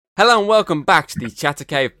Hello and welcome back to the Chatter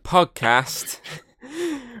Cave podcast,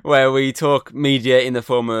 where we talk media in the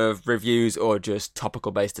form of reviews or just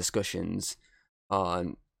topical-based discussions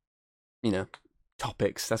on,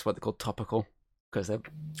 topics. That's what they're called, topical, because they're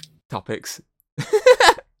topics.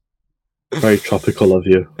 Very tropical of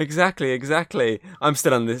you. Exactly. I'm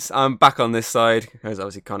back on this side, because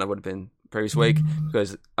obviously Connor would have been previous week,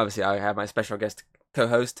 because obviously I have my special guest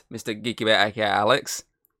co-host, Mr. Geeky Bear, aka Alex.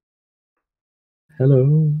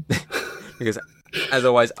 Hello. Because, as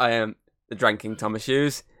always, I am the Dranking Thomas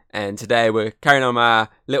Hughes, and today we're carrying on our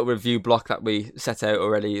little review block that we set out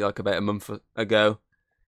already, like about a month ago,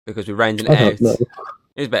 because we're ranging it out. It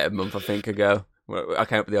was about a month, I think, ago. I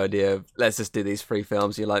came up with the idea of, let's just do these 3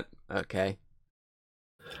 films. You're like, okay.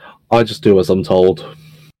 I just do as I'm told.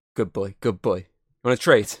 Good boy. Want a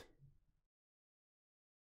treat?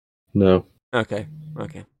 No. Okay.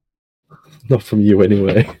 Not from you,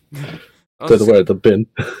 anyway. Don't know where they've been.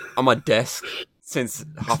 On my desk since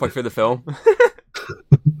halfway through the film.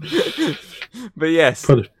 But yes.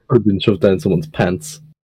 Probably been shoved down someone's pants.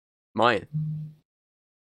 Mine.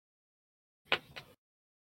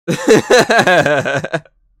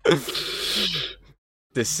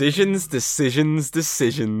 Decisions. Do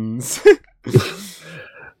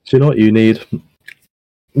you know what you need?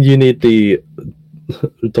 You need the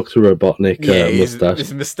Dr. Robotnik moustache.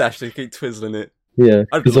 His moustache, they keep twizzling it. Yeah,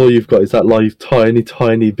 because all you've got is that like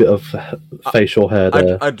tiny bit of facial hair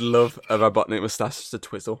there. I'd love a Robotnik moustache to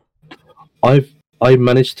twizzle. I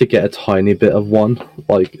managed to get a tiny bit of one.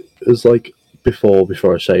 Like it was like before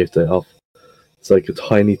I shaved it off. It's like a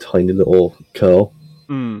tiny little curl,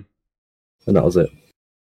 and that was it.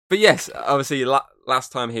 But yes, obviously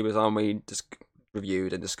last time he was on, we just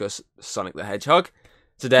reviewed and discussed Sonic the Hedgehog.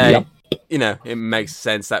 Today, it makes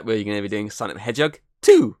sense that we're going to be doing Sonic the Hedgehog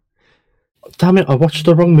 2. Damn it, I watched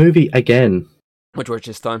the wrong movie again. What'd you watch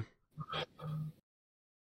this time?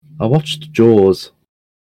 I watched Jaws.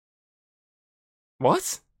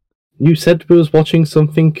 What? You said we was watching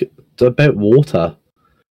something about water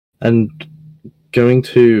and going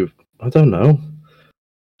to... I don't know.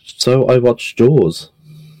 So I watched Jaws.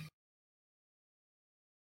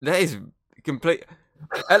 That is complete...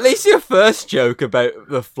 At least your first joke about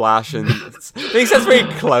the Flash and things that's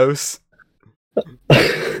very close.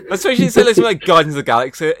 Especially you said it's like Guardians of the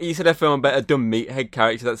Galaxy. You said a film about a dumb meathead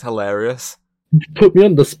character that's hilarious. You put me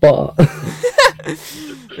on the spot.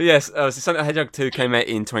 But yes, so Sonic the Hedgehog 2 came out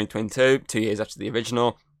in 2022, 2 years after the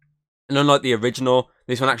original. And unlike the original,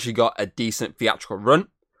 this one actually got a decent theatrical run,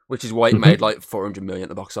 which is why it made like 400 million at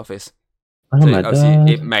the box office. Oh my God.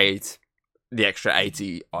 It made the extra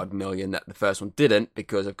 80 odd million that the first one didn't,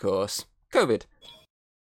 because of course, COVID.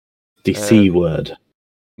 The C word.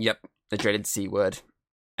 Yep, the dreaded C word.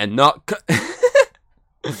 And not...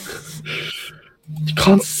 You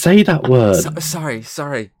can't say that word.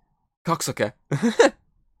 Sorry. Cocksucker.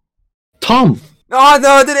 Tom! Oh no,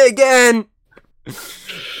 I did it again!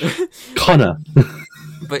 Connor.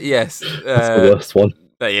 But yes. That's the worst one.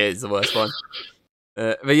 That is the worst one.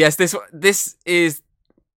 But yes, this is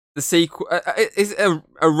the sequel. It's a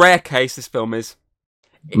rare case, this film is.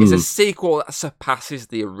 It is a sequel that surpasses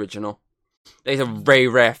the original. It's a very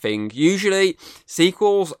rare thing. Usually,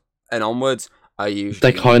 sequels and onwards are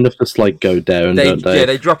usually... They kind of just like go down, don't they? Yeah,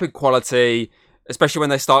 they drop in quality, especially when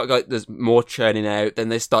they start, like, there's more churning out, then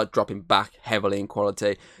they start dropping back heavily in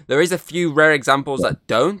quality. There is a few rare examples that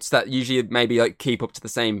don't, that usually maybe like keep up to the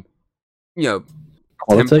same,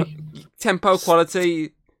 quality? Tempo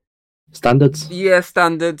quality. Standards? Yeah,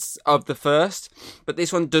 standards of the first. But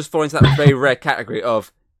this one does fall into that very rare category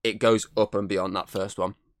of it goes up and beyond that first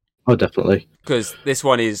one. Oh, definitely. Because this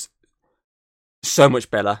one is so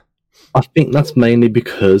much better. I think that's mainly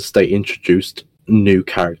because they introduced new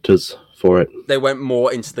characters for it. They went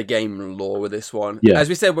more into the game lore with this one. Yeah. As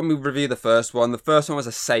we said when we reviewed the first one was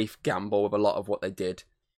a safe gamble with a lot of what they did.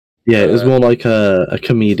 Yeah, it was more like a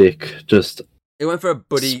comedic, just... It went for a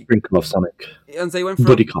buddy... sprinkle of Sonic. And they went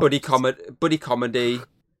for buddy comedy.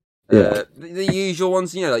 Yeah. The usual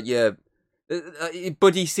ones, like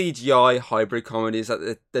buddy CGI hybrid comedies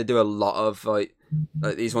that they do a lot of, like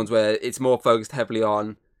these ones where it's more focused heavily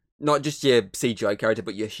on not just your CGI character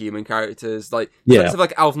but your human characters, like stuff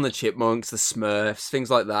like Alvin and the Chipmunks, the Smurfs,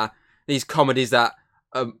 things like that. These comedies that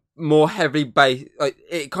are more heavily based, like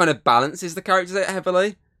it kind of balances the characters out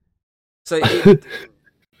heavily. So it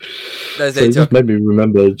just made me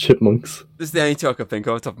remember Chipmunks. This is the only two I can think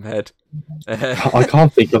of off the top of my head. I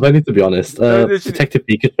can't think of any, to be honest. Detective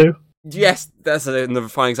Pikachu? Yes, that's another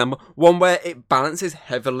fine example. One where it balances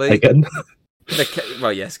heavily. Again?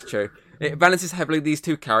 Well, yes, true. It balances heavily these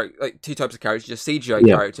two types of characters, just CGI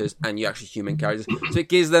characters and you actually human characters. So it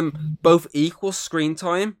gives them both equal screen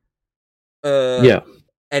time.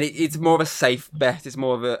 And it's more of a safe bet. It's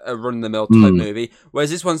more of a run-of-the-mill type movie.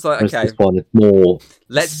 Whereas this one's like, okay, this one is more...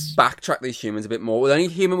 let's backtrack these humans a bit more. The only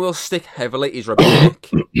human we'll stick heavily is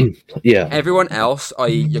Robotnik. Everyone else,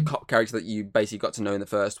 i.e. your cop character that you basically got to know in the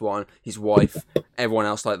first one, his wife, everyone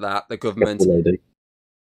else like that, the government,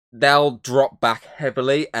 they'll drop back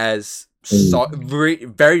heavily as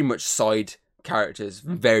very much side characters,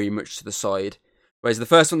 very much to the side. Whereas the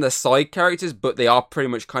first one, they're side characters, but they are pretty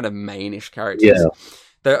much kind of mainish characters. Yeah.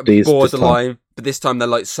 They're borderline, but this time they're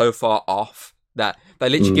like so far off that they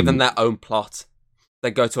literally give them their own plot.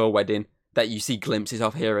 They go to a wedding that you see glimpses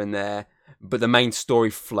of here and there, but the main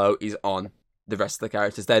story flow is on the rest of the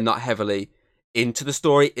characters. They're not heavily into the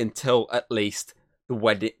story until at least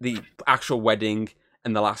the actual wedding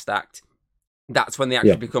and the last act. That's when they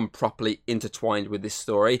actually become properly intertwined with this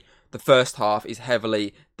story. The first half is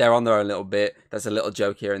heavily, they're on their own little bit. There's a little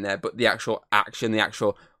joke here and there, but the actual action, the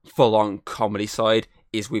actual full-on comedy side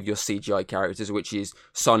is with your CGI characters, which is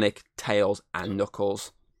Sonic, Tails, and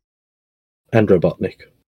Knuckles. And Robotnik.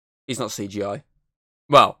 He's not CGI.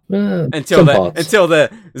 Well, until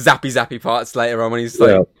the zappy parts later on when he's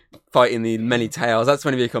like fighting the many tails, that's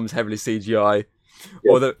when he becomes heavily CGI.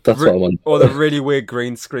 Yeah, or the really weird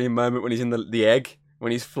green screen moment when he's in the egg,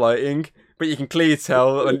 when he's floating. But you can clearly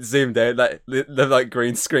tell when it's zoomed out that they've like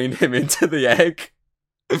green screened him into the egg.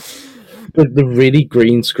 The really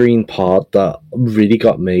green screen part that really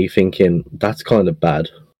got me thinking that's kind of bad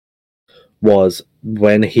was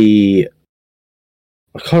when I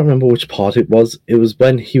can't remember which part it was. It was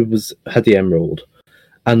when he had the emerald,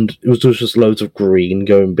 and it was just loads of green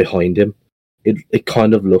going behind him. It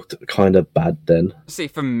kind of looked kind of bad then. See,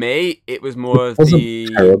 for me, it was more it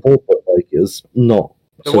wasn't terrible, but like it was not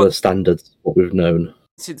sort of standards what we've known.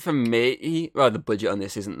 See, for me, the budget on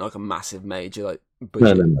this isn't like a massive major like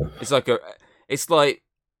budget. No. It's like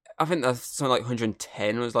I think that's something like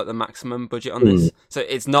 110 was like the maximum budget on this. So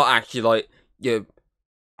it's not actually like your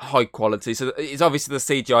high quality. So it's obviously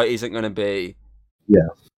the CGI isn't going to be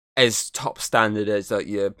as top standard as like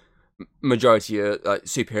your majority of like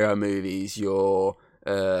superhero movies, your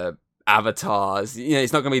avatars. You know,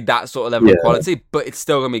 it's not going to be that sort of level of quality, but it's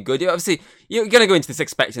still going to be good. Obviously, you're going to go into this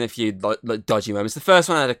expecting a few like dodgy moments. The first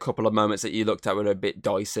one had a couple of moments that you looked at were a bit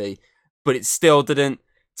dicey, but it still didn't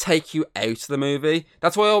take you out of the movie.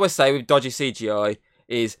 That's why I always say with dodgy CGI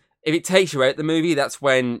is if it takes you out of the movie, that's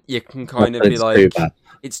when you can kind of be like,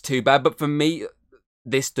 it's too bad. But for me,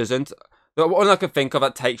 this doesn't. The one I can think of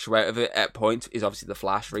that takes you out of it at point is obviously The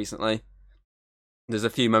Flash recently. There's a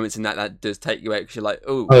few moments in that does take you out because you're like,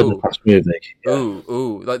 the Flash music.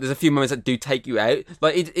 Ooh. Like there's a few moments that do take you out.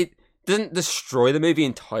 Like it doesn't destroy the movie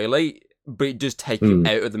entirely, but it does take you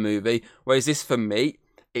out of the movie. Whereas this, for me,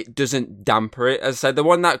 it doesn't damper it. As I said, the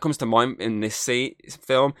one that comes to mind in this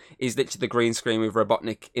film is literally the green screen with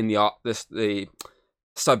Robotnik in the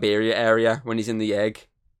Siberia area when he's in the egg.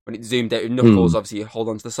 When it zoomed out with Knuckles, obviously you hold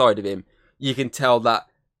on to the side of him. You can tell that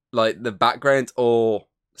like the background or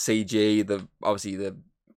CG, obviously the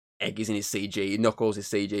egg is in his CG, Knuckles is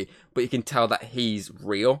CG, but you can tell that he's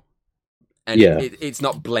real. And it's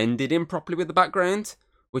not blended in properly with the background,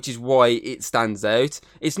 which is why it stands out.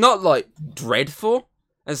 It's not like dreadful.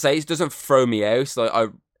 As I say, it doesn't throw me out. Like I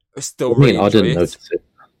still really enjoy didn't notice it.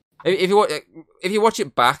 If you watch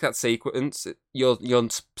it back, that sequence, you'll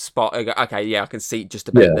spot. Okay, yeah, I can see just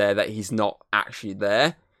about there that he's not actually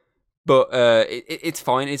there. But it's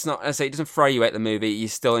fine. It's not. As I say, it doesn't throw you out the movie. You're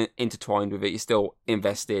still intertwined with it. You're still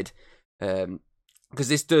invested. Because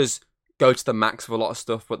this does go to the max of a lot of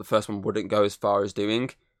stuff, but the first one wouldn't go as far as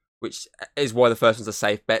doing, which is why the first one's a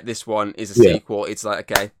safe bet. This one is a sequel. It's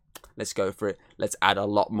like, okay, let's go for it. Let's add a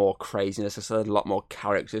lot more craziness. Let's add a lot more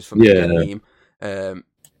characters from the game.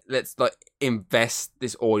 Let's like invest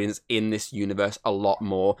this audience in this universe a lot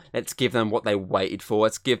more. Let's give them what they waited for.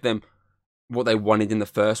 Let's give them what they wanted in the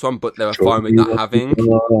first one, but they were fine with not having,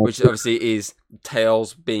 which obviously is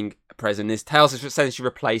Tails being present. Tails is essentially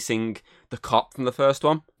replacing the cop from the first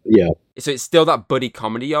one. Yeah. So it's still that buddy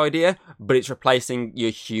comedy idea, but it's replacing your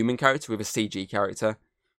human character with a CG character,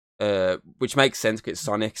 which makes sense because it's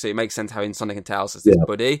Sonic, so it makes sense having Sonic and Tails as this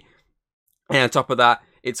buddy. And on top of that,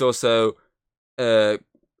 it's also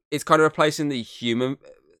it's kind of replacing the human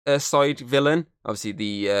side villain, obviously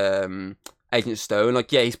the Agent Stone.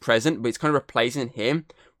 Like, yeah, he's present, but it's kind of replacing him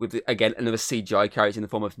with again another CGI character in the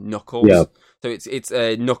form of Knuckles. Yeah. So it's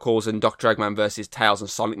Knuckles and Dr. Eggman versus Tails and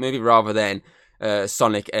Sonic movie, rather than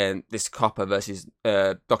Sonic and this copper versus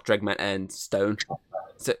Dr. Eggman and Stone.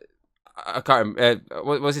 So I can't remember.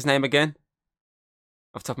 What was his name again?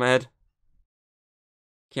 Off the top of my head.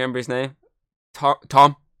 Can you remember his name?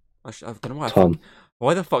 Tom? I don't know why. Tom.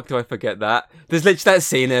 Why the fuck do I forget that? There's literally that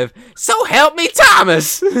scene of, so help me,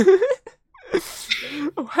 Thomas!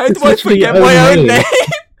 How do I forget my own name?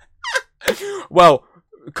 Well,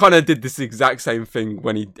 Connor did this exact same thing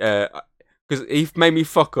when he... Because he made me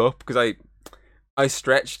fuck up, because I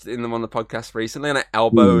stretched in them on the podcast recently, and I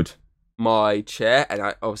elbowed my chair, and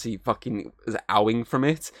I obviously fucking was owing from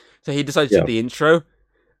it. So he decided to do the intro,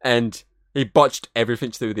 and he botched everything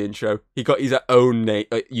to do with the intro. He got his own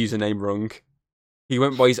username wrong. He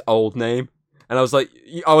went by his old name, and I was like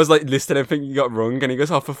listing everything you got wrong, and he goes,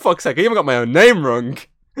 "Oh, for fuck's sake, I even got my own name wrong."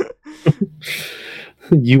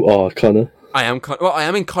 You are Connor. I am Connor. Well, I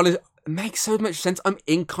am in Connor's. It makes so much sense. I'm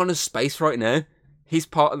in Connor's space right now. He's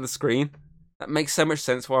part of the screen. That makes so much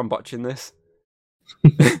sense why I'm botching this.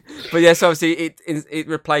 But yes, obviously it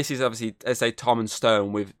replaces obviously, as say, Tom and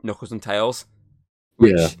Stone with Knuckles and Tails,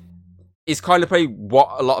 which is kind of probably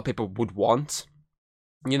what a lot of people would want.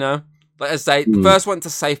 You know. Like I say, the first one's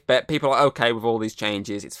a safe bet. People are like, okay with all these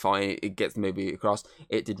changes. It's fine. It gets the movie across.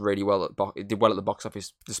 It did really well it did well at the box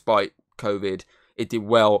office despite COVID. It did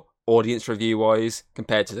well audience review wise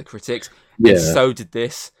compared to the critics. Yeah. And so did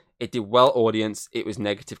this. It did well audience. It was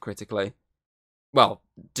negative critically. Well,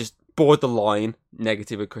 just borderline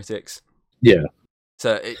negative with critics. Yeah.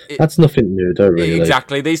 So that's nothing new, though. Really,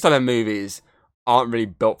 exactly. These type of movies aren't really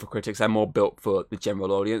built for critics. They're more built for the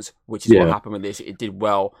general audience, which is what happened with this. It did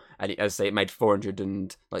well, and as I say, it made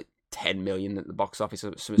 410 million at the box office,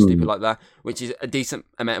 or something stupid like that, which is a decent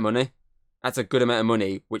amount of money. That's a good amount of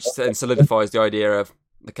money, which then solidifies the idea of,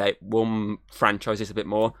 okay, we'll franchise this a bit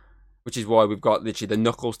more, which is why we've got literally the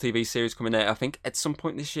Knuckles TV series coming out, I think, at some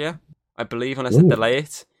point this year, I believe, unless they delay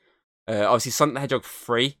it. Obviously, Sonic the Hedgehog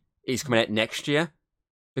 3 is coming out next year,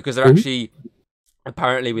 because they're actually...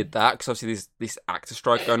 Apparently with that, because obviously there's this actor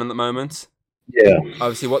strike going on at the moment. Yeah.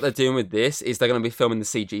 Obviously what they're doing with this is they're going to be filming the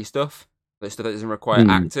CG stuff. The stuff that doesn't require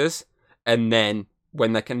actors. And then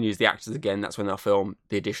when they can use the actors again, that's when they'll film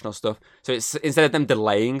the additional stuff. So it's instead of them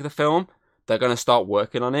delaying the film, they're going to start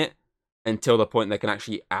working on it until the point they can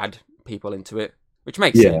actually add people into it. Which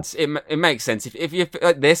makes sense. It makes sense. If you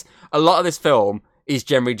like this, a lot of this film is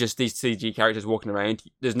generally just these CG characters walking around.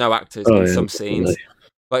 There's no actors in some scenes.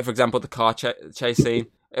 Like, for example, the car chase scene.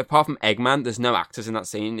 Apart from Eggman, there's no actors in that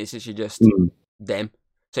scene. It's literally just them.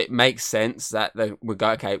 So it makes sense that we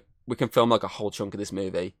go, okay, we can film like a whole chunk of this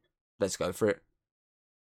movie. Let's go for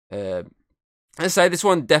it. I say this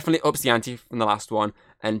one definitely ups the ante from the last one.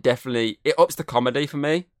 And definitely, it ups the comedy for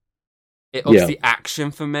me. It ups the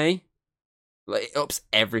action for me. Like, it ups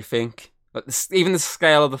everything. Like even the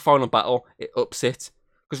scale of the final battle, it ups it.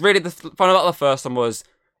 Because really, the final battle of the first one was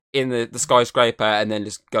in the skyscraper and then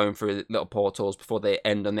just going through little portals before they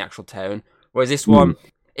end on the actual town. Whereas this one,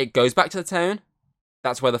 it goes back to the town.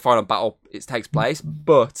 That's where the final battle takes place.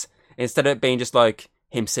 But instead of it being just like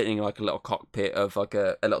him sitting in like a little cockpit of like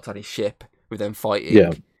a little tiny ship with them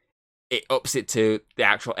fighting, it ups it to the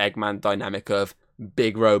actual Eggman dynamic of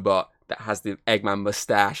big robot that has the Eggman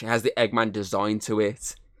mustache. It has the Eggman design to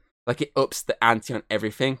it. Like, it ups the ante on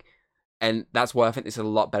everything. And that's why I think this is a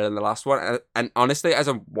lot better than the last one. And honestly, as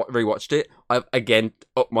I rewatched it, I've again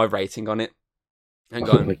upped my rating on it.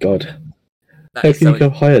 Oh my god. How can you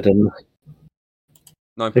go higher than...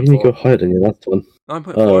 9.4. How can you go higher than your last one?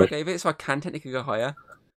 9.4 I gave it, so I can technically go higher.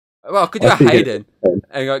 Well, I could do a Hayden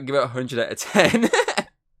and give it 100 out of 10.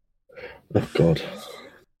 Oh god.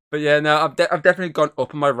 But yeah, no, I've definitely gone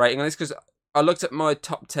up in my rating on this, because I looked at my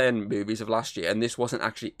top 10 movies of last year, and this wasn't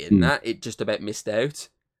actually in that. It just about missed out.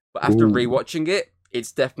 But after rewatching it,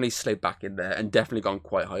 it's definitely slid back in there and definitely gone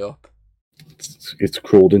quite high up. It's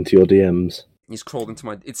crawled into your DMs.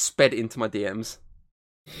 It's sped into my DMs.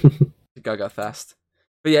 go fast.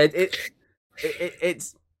 But yeah,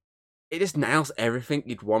 it just nails everything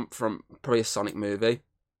you'd want from probably a Sonic movie.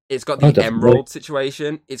 It's got the Emerald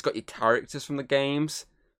situation. It's got your characters from the games.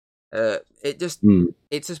 It's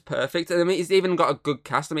just perfect. I mean, it's even got a good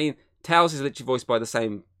cast. I mean, Tails is literally voiced by the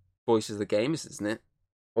same voice as the games, isn't it?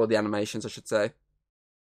 Or the animations, I should say.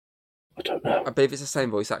 I don't know. I believe it's the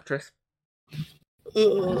same voice actress.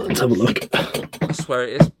 Let's have a look. I swear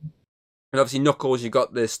it is. And obviously, Knuckles, you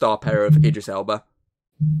got the star power of Idris Elba,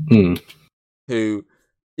 who, you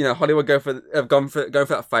know, Hollywood have gone for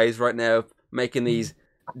that phase right now of making these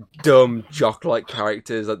dumb jock-like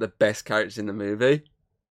characters like the best characters in the movie.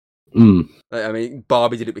 Like, I mean,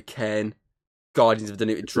 Barbie did it with Ken. Guardians have done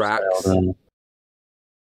it with Drax.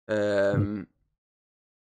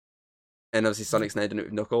 And obviously Sonic's now done it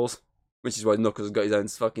with Knuckles, which is why Knuckles has got his own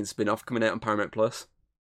fucking spin-off coming out on Paramount Plus.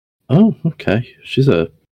 Oh, okay. She's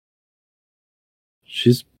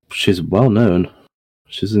well known.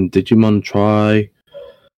 She's in Digimon Try,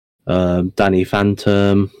 Danny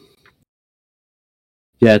Phantom.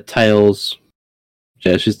 Yeah, Tails.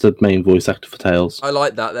 Yeah, she's the main voice actor for Tails. I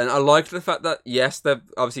like that then. I like the fact that, yes, they've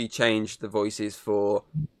obviously changed the voices for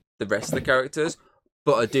the rest of the characters,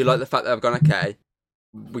 but I do like the fact that I've gone, okay,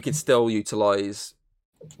 we can still utilise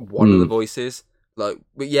one of the voices. Like,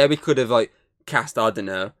 but yeah, we could have, like, cast, I don't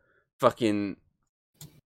know, fucking...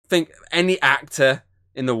 think any actor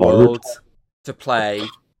in the world to play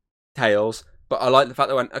Tails, but I like the fact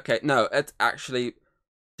that I went, okay, no, let's actually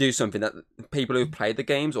do something that people who've played the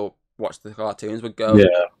games or watched the cartoons would go, Yeah.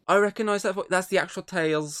 I recognise that that's the actual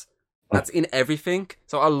Tails. That's in everything.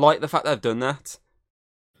 So I like the fact that they've done that.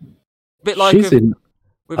 A bit like She's in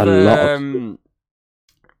with a lot of...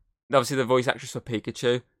 obviously the voice actress for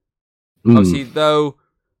Pikachu. Obviously, though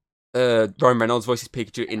Ryan Reynolds voices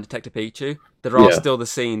Pikachu in Detective Pikachu, there are still the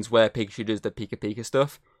scenes where Pikachu does the Pika Pika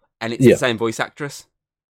stuff, and it's the same voice actress.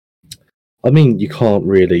 I mean, you can't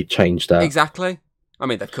really change that. Exactly. I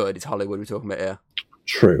mean, they could. It's Hollywood we're talking about here.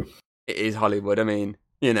 True. It is Hollywood. I mean,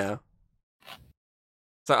 you know.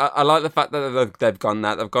 So I like the fact that they've gone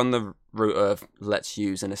that. They've gone the route of, let's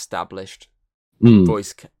use an established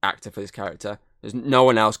voice actor for this character. There's no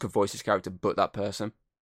one else could voice this character but that person.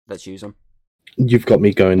 Let's use them. You've got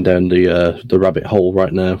me going down the rabbit hole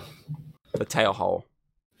right now. The tail hole.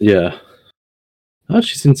 Yeah. Oh,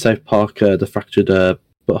 she's in South Park, the fractured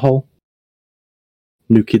butthole.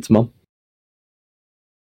 New Kid's mom.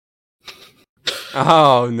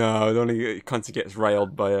 Oh no! The only cunt gets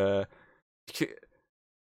railed by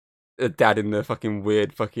a dad in the fucking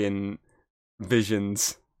weird fucking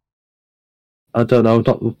visions. I don't know.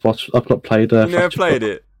 I've not played. You never played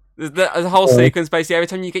it. There's a whole sequence basically. Every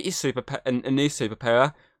time you get your a new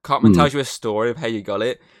superpower, Cartman tells you a story of how you got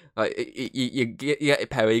it. Like you get your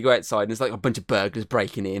power, you go outside, and there's like a bunch of burglars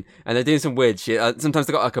breaking in, and they're doing some weird shit. Sometimes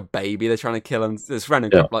they got like a baby, they're trying to kill them. There's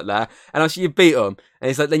random crap like that, and actually you beat them,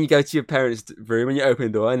 and it's like then you go to your parents' room and you open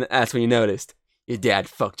the door, and that's when you noticed your dad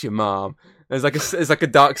fucked your mom. There's like a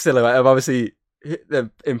dark silhouette of obviously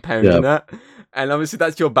them impounding that, and obviously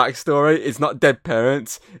that's your backstory. It's not dead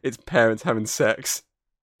parents; it's parents having sex.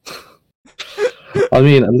 I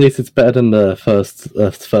mean, at least it's better than the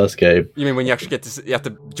first game. You mean when you actually you have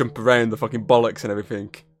to jump around the fucking bollocks and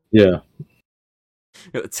everything? Yeah.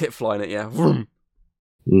 You got the tit flying at you. Vroom.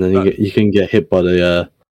 And then you can get hit by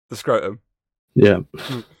the scrotum. Yeah.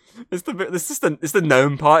 It's the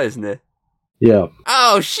gnome part, isn't it? Yeah.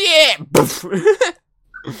 Oh shit!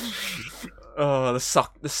 Oh, the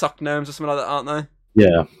sock gnomes or something like that, aren't they?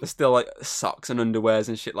 Yeah. They're still like socks and underwears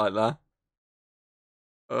and shit like that.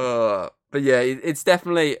 But yeah, it's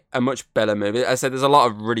definitely a much better movie. As I said, there's a lot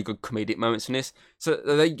of really good comedic moments in this. So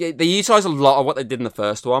they utilize a lot of what they did in the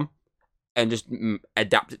first one and just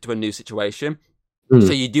adapt it to a new situation.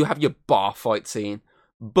 So you do have your bar fight scene,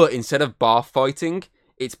 but instead of bar fighting,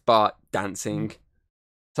 it's bar dancing.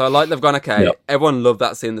 So I like they've gone, okay, everyone loved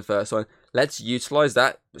that scene in the first one. Let's utilize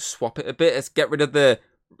that, swap it a bit. Let's get rid of the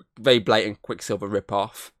very blatant Quicksilver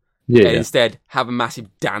ripoff. And instead have a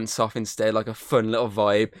massive dance off instead, like a fun little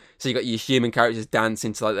vibe. So you got your human characters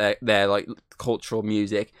dancing to like their like cultural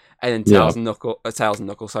music, and then Tails and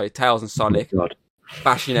Sonic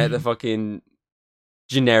bashing out the fucking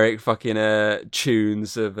generic fucking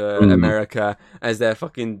tunes of America as they're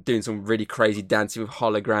fucking doing some really crazy dancing with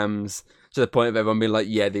holograms to the point of everyone being like,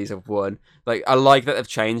 yeah, these have won. Like, I like that they've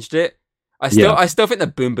changed it. I still think the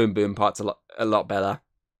boom boom boom part's a lot better.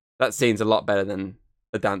 That scene's a lot better than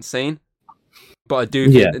the dance scene, but I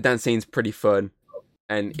do think the dance scene's pretty fun,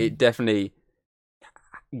 and it definitely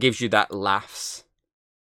gives you that laughs.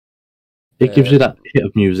 It gives you that hit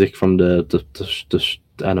of music from the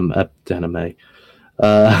anime.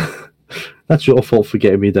 That's your fault for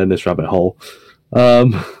getting me down this rabbit hole.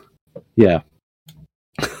 Yeah.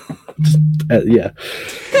 Yeah.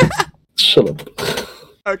 Shut up.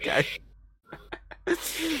 Okay.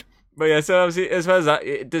 But yeah, so obviously, as well as that,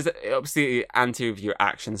 it does obviously anti with your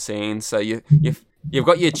action scenes. So you've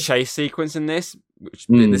got your chase sequence in this, which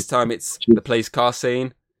this time it's the police car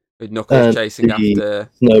scene with Knuckles chasing after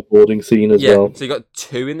snowboarding scene as well. So you got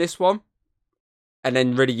 2 in this one, and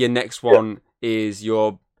then really your next one is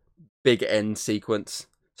your big end sequence.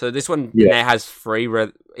 So this one now has 3,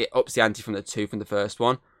 where it ups the ante from the 2 from the first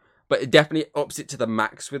one, but it definitely ups it to the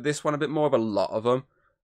max with this one a bit more of a lot of them.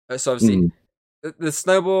 So obviously. The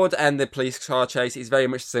snowboard and the police car chase is very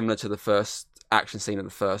much similar to the first action scene of the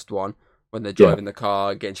first one, when they're driving the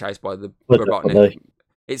car, getting chased by the Robotnik.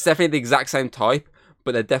 It's definitely the exact same type,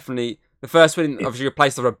 but they're definitely... The first one, obviously,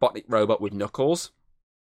 replaced the robotic robot with Knuckles.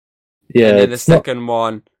 Yeah, and then the it's not. second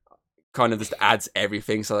one kind of just adds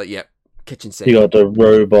everything. So, like, yeah, kitchen sink. You got the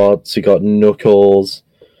robots, you got Knuckles,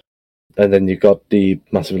 and then you got the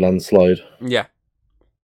massive landslide. Yeah.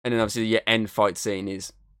 And then obviously your end fight scene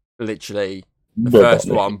is literally the Robotnik. first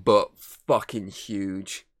one, but fucking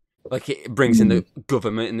huge. Like, it brings in the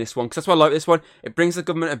government in this one, because that's why I like this one. It brings the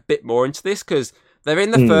government a bit more into this, because they're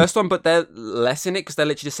in the first one, but they're less in it, because they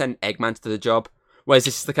literally just send Eggman to the job. Whereas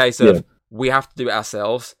this is the case of, we have to do it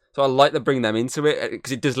ourselves. So I like to bring them into it,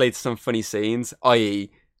 because it does lead to some funny scenes,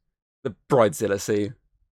 i.e. the Bridezilla scene.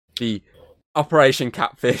 The Operation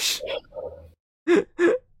Catfish.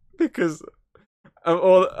 Because...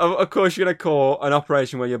 of course, you're going to call an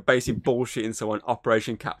operation where you're basically bullshitting someone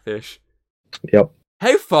Operation Catfish. Yep.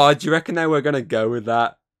 How far do you reckon they were going to go with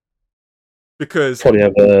that? Because... Probably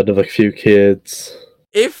have another few kids.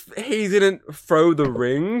 If he didn't throw the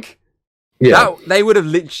ring... Yeah. They would have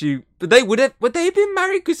literally... Would they have been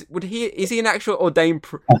married? Because is he an actual ordained...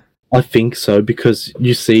 I think so, because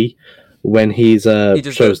you see, when he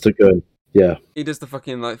shows the gun, yeah. He does the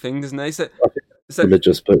fucking, like, thing, doesn't he? So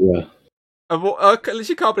religious, but yeah. I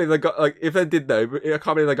literally can't believe they got, like, if they did though, I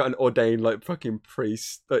can't believe they got an ordained, like, fucking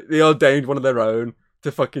priest. Like, they ordained one of their own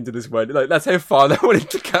to fucking do this wedding. Like, that's how far they wanted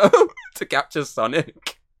to go to capture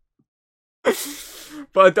Sonic.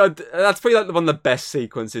 But that's probably, like, one of the best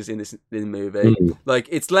sequences in the movie. Like,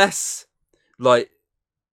 it's less, like,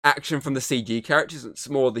 action from the CG characters, it's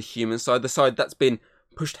more the human side, the side that's been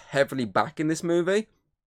pushed heavily back in this movie.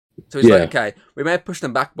 So it's like, okay, we may have pushed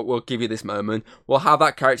them back, but we'll give you this moment. We'll have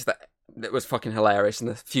that character that was fucking hilarious in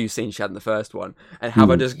the few scenes she had in the first one, and have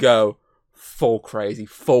her just go full crazy,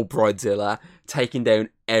 full Bridezilla, taking down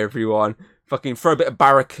everyone. Fucking throw a bit of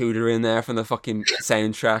Barracuda in there from the fucking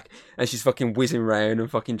soundtrack, and she's fucking whizzing around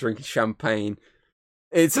and fucking drinking champagne.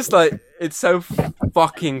 It's just like, it's so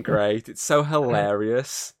fucking great. It's so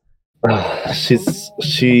hilarious.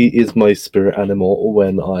 She is my spirit animal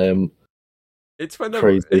when I am. It's when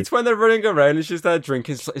they're running around and she's there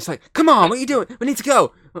drinking. It's like, come on, what are you doing? We need to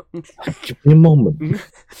go. Give me a moment.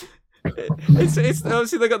 It's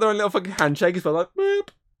obviously they got their own little fucking handshake as well, like boop.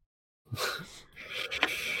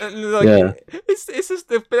 And like, it's just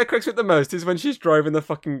the bit that cracks me up the most is when she's driving the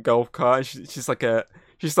fucking golf cart and she's like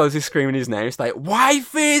she starts screaming his name. It's like,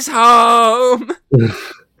 wife is home. And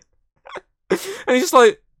he's just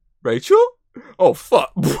like, Rachel? Oh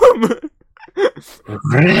fuck.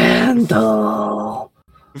 Randall.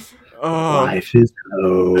 Wife is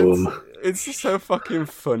home. It's just so fucking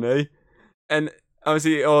funny. And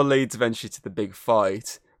obviously it all leads eventually to the big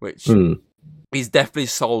fight, which is definitely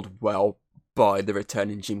sold well by the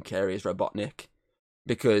returning Jim Carrey as Robotnik.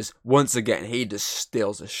 Because once again, he just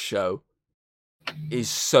steals a show. He's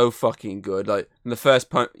so fucking good. Like, in the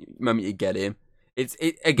first moment you get him, it's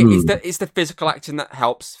the physical acting that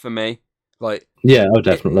helps for me. Like, yeah, oh,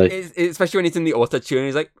 definitely. Especially when he's in the auto tune,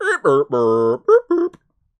 he's like, burp, burp, burp, burp, burp.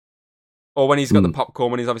 Or when he's got the popcorn,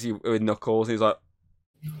 when he's obviously with Knuckles, he's like,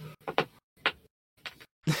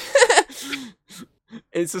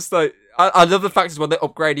 it's just like, I love the fact as well they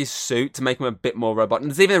upgrade his suit to make him a bit more robot. And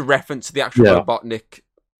there's even a reference to the actual Robotnik.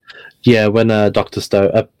 Yeah, when Dr.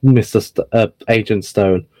 Stone, Agent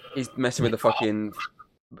Stone, he's messing with the fucking.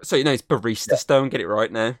 So it's Barista Stone. Get it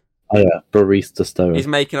right now. Oh yeah, Barista Stone. He's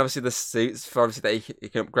making obviously the suits for obviously that he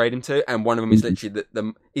can upgrade him to, and one of them is literally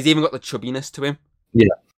the he's even got the chubbiness to him. Yeah.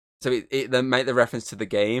 So they make the reference to the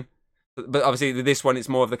game, but obviously with this one it's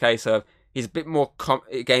more of the case of he's a bit more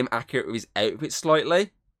game accurate with his outfit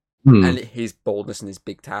slightly, and his baldness and his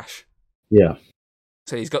big tash. Yeah.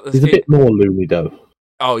 So he's got this. He's a bit more loony though.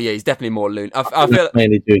 Oh yeah, he's definitely more loony. I feel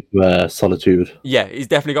mainly due to solitude. Yeah, he's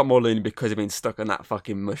definitely got more loony because of being stuck on that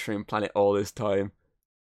fucking mushroom planet all this time.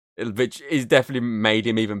 Which is definitely made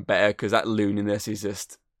him even better because that looniness is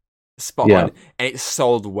just spot on, and it's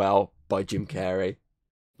sold well by Jim Carrey.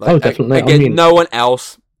 Like, definitely. Again, no one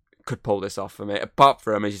else could pull this off for me apart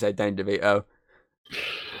from, as you say, Danny DeVito.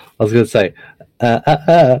 I was going to say,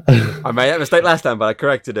 I made that mistake last time, but I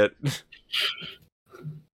corrected it.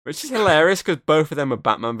 Which is hilarious because both of them were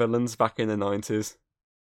Batman villains back in the 90s.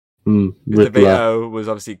 DeVito was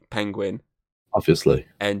obviously Penguin, obviously,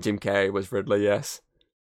 and Jim Carrey was Riddler. Yes.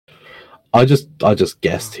 I just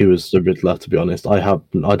guessed he was the Riddler. To be honest, I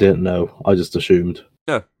didn't know. I just assumed.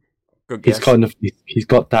 No, good guess. He's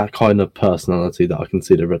got that kind of personality that I can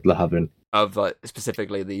see the Riddler having. Of like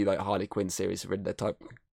specifically the like Harley Quinn series Riddler type.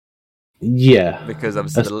 Yeah, because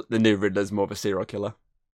obviously the new Riddler's more of a serial killer.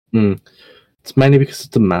 It's mainly because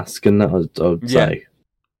of the mask and that. I would say,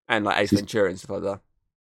 and like Ace Ventura and stuff like that.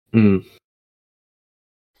 And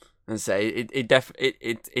say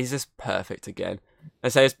it is just perfect again.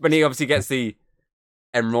 And so when he obviously gets the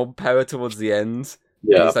emerald power towards the end.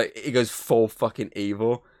 Yeah. He's like, he goes full fucking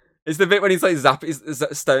evil. It's the bit when he's like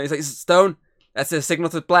zapping Stone. He's like, Stone, that's a signal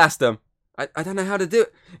to blast him. I don't know how to do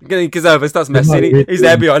it. He goes over, starts messing. He's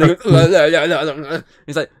there behind him.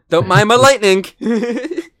 He's like, don't mind my lightning.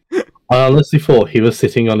 I honestly thought he was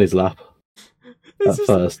sitting on his lap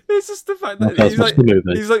first. It's just the fact that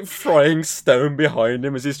he's like frying Stone behind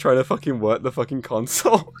him as he's trying to fucking work the fucking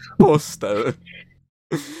console. Poor Stone.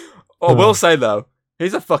 I will say though,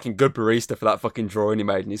 he's a fucking good barista for that fucking drawing he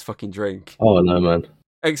made in his fucking drink. Oh no, man.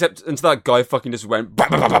 Except until that guy fucking just went. How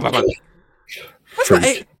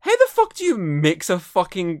the fuck do you mix a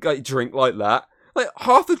fucking drink like that? Like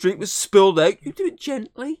half the drink was spilled out. You do it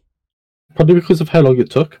gently. Probably because of how long it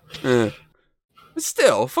took. But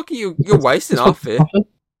still, fucking you're wasting half it.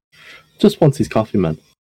 Just wants his coffee, man.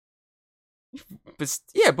 But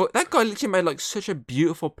that guy literally made like such a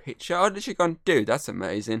beautiful picture. I'd literally gone, dude, that's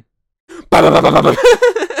amazing.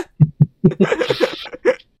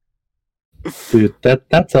 Dude,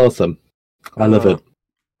 that's awesome. I love it.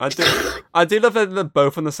 I do love that they're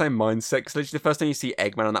both on the same mindset. Because literally, the first time you see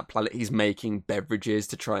Eggman on that planet, he's making beverages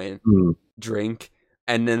to try and drink,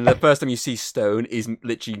 and then the first time you see Stone, he's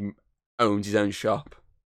literally owns his own shop.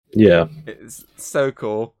 Yeah, it's so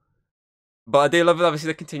cool. But I do love obviously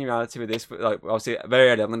the continuality with this. Like obviously, very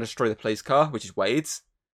early, I'm going to destroy the police car, which is Wade's,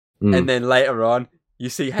 and then later on, you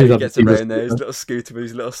see how he gets around there, his little scooter with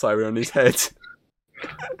his little siren on his head.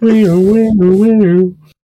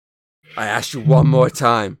 I ask you one more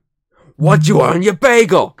time. What do you want on your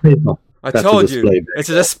bagel? I told you. It's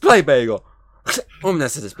a display bagel.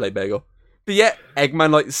 That's a display bagel. But yeah,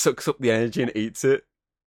 Eggman like sucks up the energy and eats it.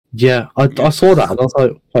 Yeah, I saw that and I was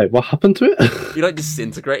like, wait, what happened to it? He like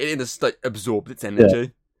disintegrated it and just like absorbed its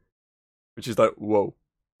energy. Which is like, whoa.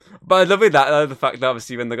 But I love that, the fact that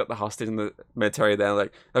obviously when they got the hostage in the military there,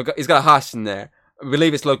 like he's got a hostage in there. I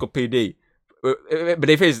believe it's local PD. But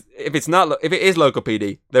if it is local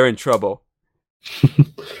PD, they're in trouble.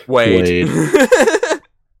 Wade.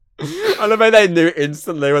 I love how they knew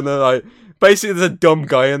instantly when they're like, basically there's a dumb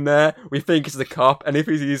guy in there, we think it's the cop, and if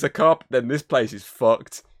he's a cop, then this place is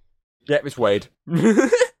fucked. Yep, it's Wade. I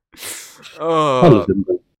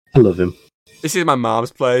love him. This is my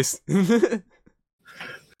mom's place.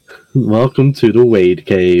 Welcome to the Wade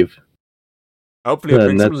Cave. Hopefully I'll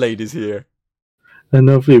bring some ladies here. And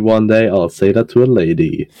hopefully one day I'll say that to a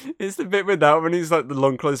lady. It's the bit with that when he's like the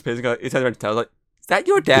long clothes piercing guy. He turns around to tell like, "Is that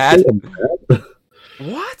your dad?"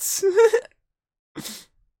 What?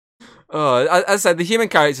 As I said, the human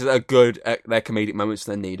characters are good at their comedic moments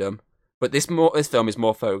when they need them. But this film is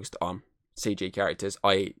more focused on CG characters,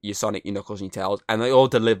 i.e., your Sonic, your Knuckles, and your Tails, and they all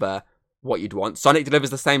deliver what you'd want. Sonic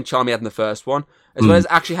delivers the same charm he had in the first one, as well as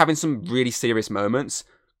actually having some really serious moments.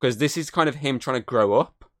 Because this is kind of him trying to grow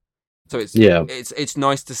up. So it's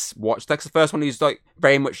nice to watch. Like the first one, he's like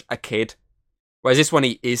very much a kid, whereas this one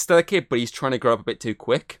he is still a kid, but he's trying to grow up a bit too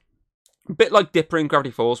quick. A bit like Dipper in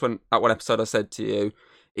Gravity Falls. When that one episode I said to you,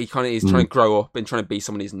 he kind of is trying to grow up and trying to be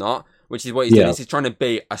someone he's not, which is what he's doing. Is he's trying to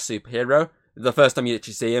be a superhero. The first time you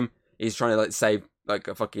actually see him, he's trying to like save like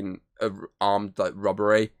a fucking armed like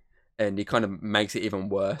robbery, and he kind of makes it even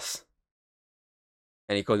worse.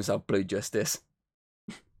 And he calls himself Blue Justice.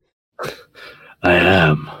 I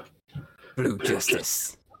am Blue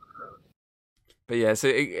Justice. But yeah,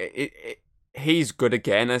 so he's good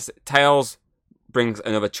again. As Tails brings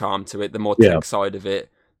another charm to it, the more tech side of it,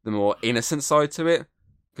 the more innocent side to it.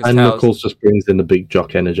 And Knuckles just brings in the big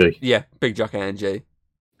jock energy. Yeah, big jock energy.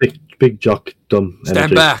 Big jock dumb energy.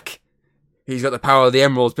 Stand back! He's got the power of the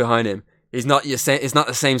emeralds behind him. He's not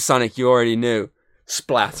the same Sonic you already knew.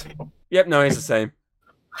 Splat. Yep, no, he's the same.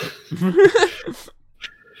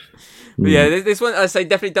 But yeah, this one, I say,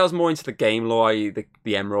 definitely delves more into the game lore, i.e.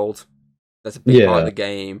 the Emerald. That's a big part of the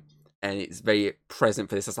game, and it's very present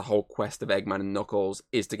for this. That's the whole quest of Eggman and Knuckles,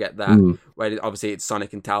 is to get that. Where obviously it's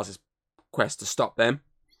Sonic and Tails' quest to stop them.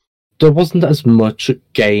 There wasn't as much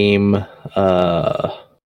game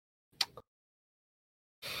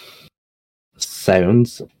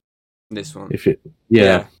sounds. This one. Which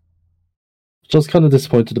I was kind of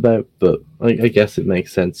disappointed about, but I guess it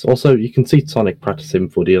makes sense. Also, you can see Sonic practicing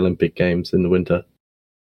for the Olympic Games in the winter.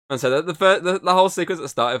 And so the whole sequence at the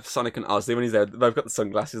start of Sonic and Ozzy, when he's there, they've both got the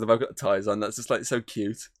sunglasses, they've both got the ties on, that's just like so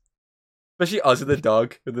cute. Especially Ozzy the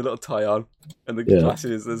dog with the little tie on and the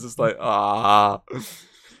glasses, it's just like, ah.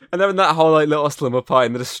 And then when that whole like little slimmer part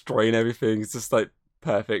and they're destroying everything, it's just like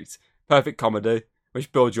perfect comedy,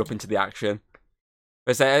 which builds you up into the action.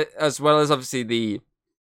 But so, as well as obviously the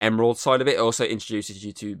Emerald side of it, also introduces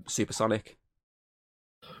you to Super Sonic.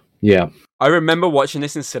 Yeah. I remember watching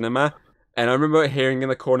this in cinema, And I remember hearing in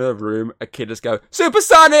the corner of the room a kid just go,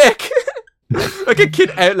 Supersonic! Like a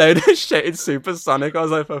kid out loud shouted Supersonic. I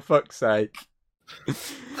was like, for fuck's sake.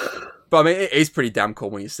 But I mean, it is pretty damn cool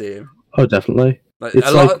when you see him. Oh, definitely. Like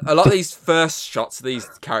a lot of these first shots of these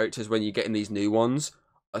characters when you get in these new ones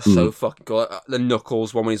are so fucking cool. Like, the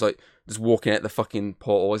Knuckles one when he's like just walking out the fucking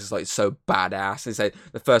portals is like so badass. And say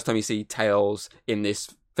the first time you see Tails in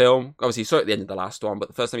this film, obviously you saw it at the end of the last one, but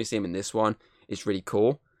the first time you see him in this one, it's really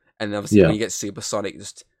cool. And then obviously when you get Supersonic,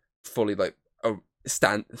 just fully like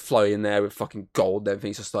flying in there with fucking gold and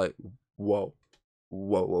everything, it's just like whoa.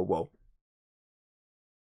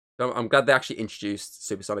 I'm glad they actually introduced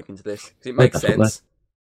Supersonic into this, because it makes sense.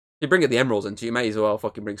 If you bring the Emeralds into it, you may as well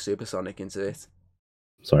fucking bring Supersonic into it.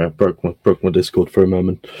 Sorry, I broke my Discord for a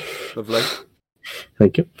moment. Lovely.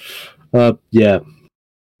 Thank you. Yeah.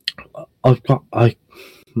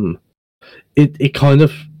 It kind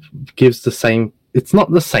of gives the same... It's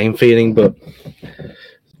not the same feeling, but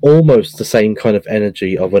almost the same kind of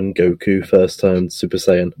energy of when Goku first turned Super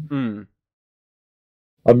Saiyan.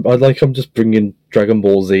 I'm just bringing Dragon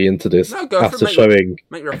Ball Z into this after showing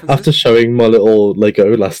my little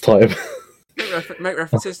Lego last time. Make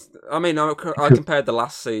references. I mean, I compared the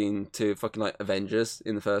last scene to fucking like Avengers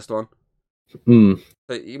in the first one. So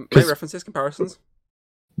you make references, comparisons.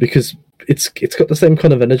 Because it's got the same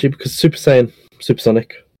kind of energy. Because Super Saiyan,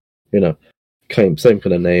 Supersonic, same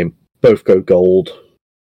kind of name. Both go gold.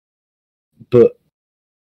 But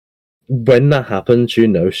when that happens,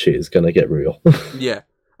 shit is gonna get real. Yeah.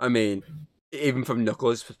 I mean, even from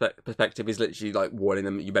Knuckles' perspective, he's literally like warning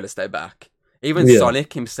them, you better stay back. Even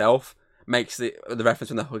Sonic himself makes the reference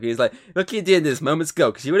from the huggy. He's like, look at you doing this moments ago,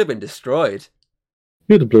 because you would have been destroyed.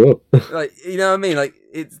 You'd have blew up. Like, you know what I mean? Like,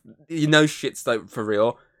 it's, shit's like for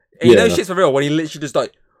real. And shit's for real when he literally just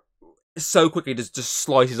like, so quickly just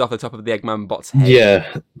slices off the top of the Eggman bot's head.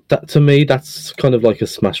 Yeah, that to me, that's kind of like a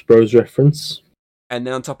Smash Bros reference. And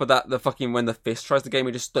then on top of that, the fucking, when the fist tries the game,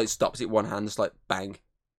 he just like stops it one hand, just like, bang.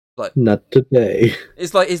 Like, not today.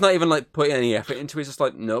 It's like he's not even like putting any effort into it. It's just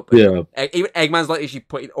like nope. Yeah. Even Eggman's like actually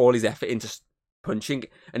putting all his effort into punching,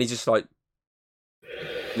 and he's just like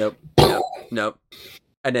nope.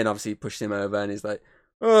 And then obviously he pushes him over, and he's like,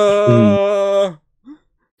 oh.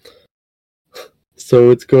 So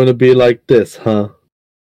it's going to be like this, huh?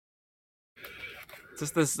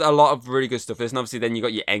 Just there's a lot of really good stuff. And obviously then you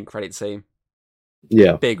got your end credit scene.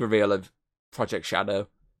 Yeah. Big reveal of Project Shadow,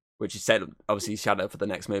 which is said obviously Shadow for the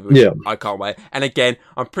next movie. Which I can't wait. And again,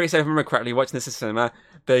 I'm pretty sure if I remember correctly, watching this in cinema,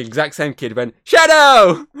 the exact same kid went,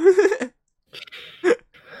 Shadow!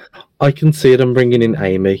 I can see them bringing in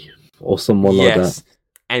Amy or someone like that.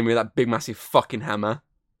 Amy with that big massive fucking hammer.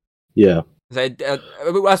 Yeah. So,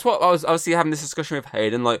 that's what I was obviously having this discussion with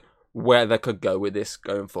Hayden, like where they could go with this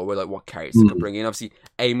going forward, like what characters they could bring in. Obviously,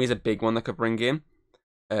 Amy's a big one they could bring in.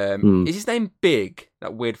 Is his name Big?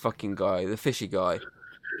 That weird fucking guy, the fishy guy.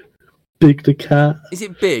 Big the cat. Is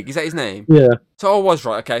it Big? Is that his name? Yeah. So I was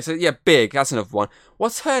right. Okay, so yeah, Big. That's another one.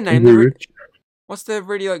 What's her name? What's the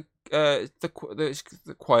really like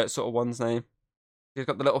the quiet sort of one's name? He's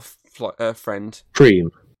got the little friend.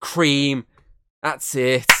 Cream. That's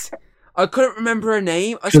it. I couldn't remember her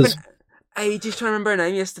name. I spent ages trying to remember her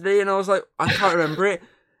name yesterday, and I was like, I can't remember it.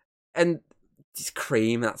 And it's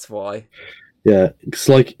Cream. That's why. Yeah, it's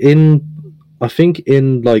like I think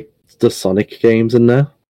in like the Sonic games in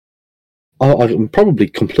there. I'm probably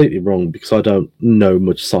completely wrong because I don't know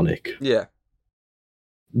much Sonic. Yeah.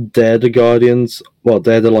 They're the Guardians. Well,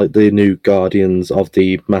 they're the new Guardians of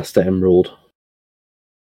the Master Emerald,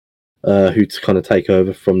 who kind of take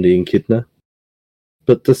over from the Echidna.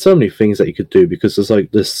 But there's so many things that you could do because there's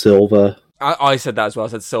like the Silver. I said that as well. I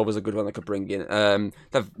said Silver's a good one I could bring in.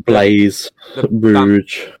 Blaze,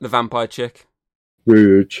 Rouge, the vampire chick.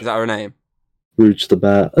 Rouge. Is that her name? Rouge the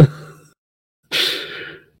Bat.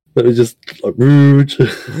 Let me just like Rouge.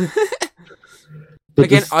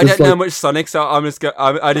 Again, I don't know much Sonic, so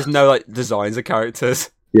I just know like designs of characters.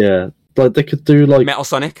 Yeah, like they could do like Metal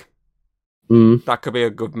Sonic. That could be a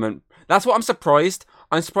government. That's what I'm surprised.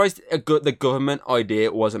 I'm surprised the government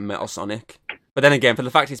idea wasn't Metal Sonic. But then again, for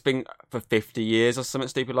the fact it's been for 50 years or something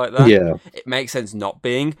stupid like that, it makes sense not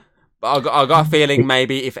being. But I got a feeling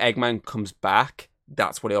maybe if Eggman comes back,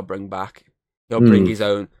 that's what he'll bring back. He'll bring his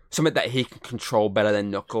own, something that he can control better than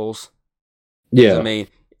Knuckles. Yeah. You know what I mean?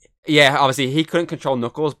 Yeah, obviously he couldn't control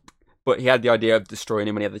Knuckles, but he had the idea of destroying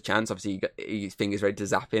him when he had the chance. Obviously, his fingers ready to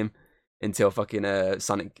zap him until fucking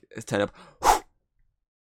Sonic turn up.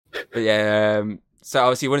 But yeah, so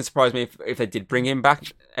obviously it wouldn't surprise me if they did bring him back,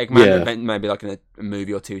 Eggman, maybe like in a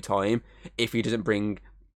movie or two time, if he doesn't bring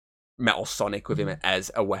Metal Sonic with him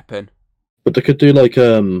as a weapon. But they could do like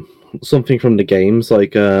something from the games,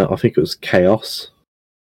 like I think it was Chaos,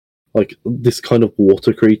 like this kind of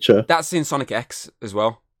water creature. That's in Sonic X as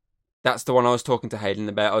well. That's the one I was talking to Hayden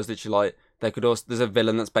about. I was literally like, they could also. There's a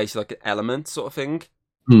villain that's basically like an element sort of thing.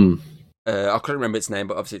 I couldn't remember its name,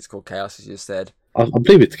 but obviously it's called Chaos, as you said. I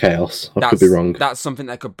believe it's Chaos. I could be wrong. That's something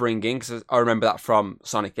they could bring in, because I remember that from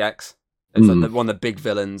Sonic X. It's like one of the big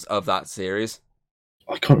villains of that series.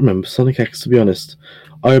 I can't remember Sonic X, to be honest.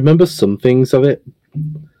 I remember some things of it.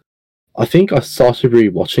 I think I started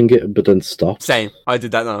rewatching it, but then stopped. Same. I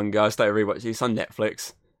did that long ago. I started rewatching it. It's on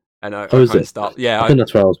Netflix. And I kind of stopped. Yeah, I think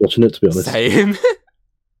that's where I was watching it, to be honest. Same.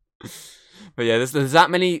 But yeah, there's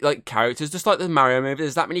that many like characters, just like the Mario movie.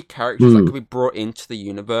 There's that many characters that could be brought into the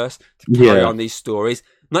universe to carry on these stories.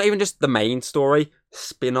 Not even just the main story,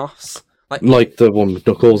 spin-offs. Like the one with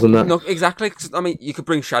Knuckles and that. No, exactly. 'Cause, I mean, you could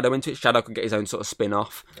bring Shadow into it. Shadow could get his own sort of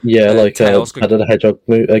spin-off. Yeah, like Tails Shadow the Hedgehog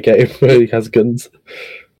game where he has guns.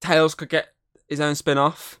 Tails could get his own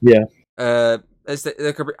spin-off. Yeah.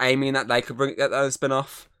 There could be Amy in that. They could get their own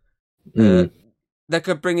spin-off. They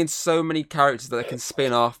could bring in so many characters that they can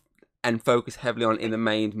spin off and focus heavily on in the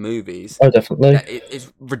main movies. Oh, definitely.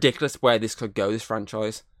 It's ridiculous where this could go, this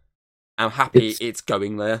franchise. I'm happy it's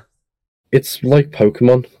going there. It's like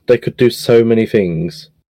Pokemon. They could do so many things.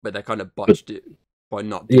 But they kind of botched it by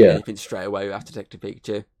not doing anything straight away after Detective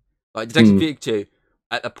Pikachu. Like, Detective Pikachu,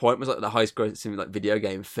 at the point, was like the highest grossing like video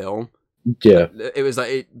game film. Yeah. It was like,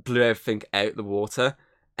 it blew everything out the water,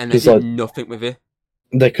 and they did nothing with it.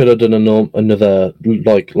 They could have done another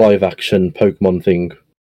like live action Pokemon thing,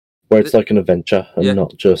 where it's like an adventure and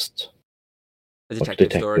not just a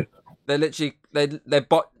detective story. They literally their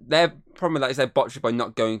problem with that is they botched it by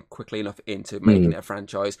not going quickly enough into making it a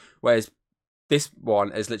franchise. Whereas this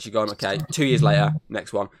one has literally gone, okay, 2 years later,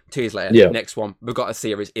 next one, 2 years later, next one. We've got a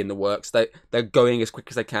series in the works. They're going as quick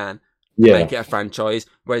as they can to make it a franchise.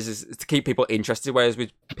 Whereas it's to keep people interested. Whereas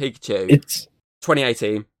with Pikachu, it's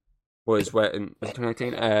 2018 was where was it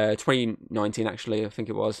 2018? 2019 actually, I think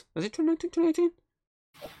it was. Was it 2019?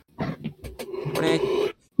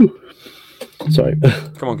 2018? Sorry.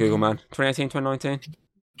 Come on, Google, man. 2018, 2019?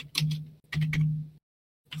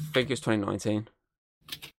 I think it was 2019.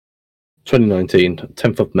 2019,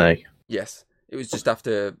 10th of May. Yes. It was just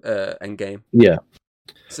after Endgame. Yeah.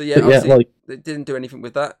 So yeah, obviously, they didn't do anything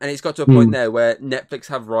with that. And it's got to a point now where Netflix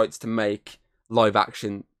have rights to make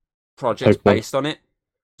live-action projects based on it.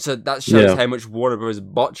 So that shows how much Warner Bros.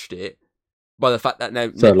 Botched it by the fact that now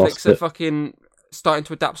Netflix are fucking starting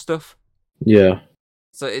to adapt stuff. Yeah.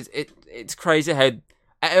 So it's crazy how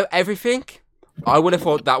everything. I would have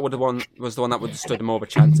thought that was the one that would have stood more of a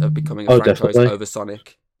chance of becoming a franchise over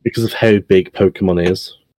Sonic, because of how big Pokemon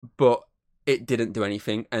is. But it didn't do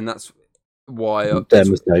anything, and that's why their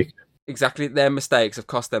mistake. Exactly, their mistakes have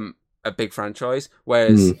cost them a big franchise.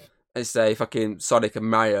 Whereas, let's say, fucking Sonic and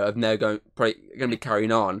Mario are now going to be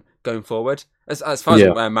carrying on going forward. As far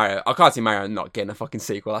as Mario, I can't see Mario not getting a fucking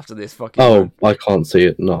sequel after this fucking. Oh, I can't see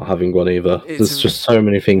it not having one either. There's just so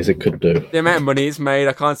many things it could do. The amount of money it's made,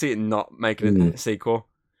 I can't see it not making a sequel.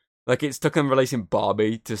 Like, it's took them releasing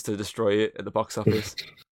Barbie just to destroy it at the box office.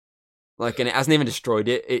 Like, and it hasn't even destroyed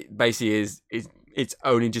it. It basically it's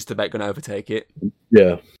only just about going to overtake it.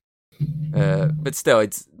 Yeah. But still,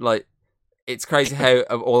 it's like, it's crazy how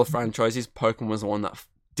of all the franchises, Pokemon was the one that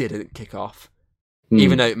didn't kick off.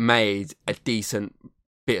 Even though it made a decent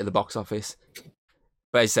bit of the box office.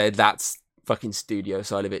 But I say that's fucking studio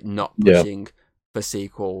side of it, not pushing for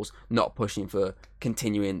sequels, not pushing for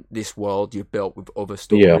continuing this world you've built with other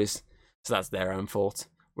stories. So that's their own fault.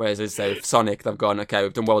 Whereas I say Sonic, they've gone, okay,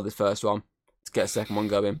 we've done well with the first one. Let's get a second one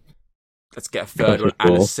going. Let's get a third one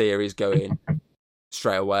and a series going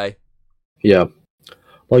straight away. Yeah.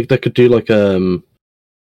 Like they could do like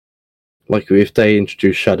if they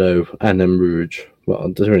introduce Shadow and then Rouge.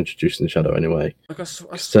 Well, they're introducing Shadow anyway. Like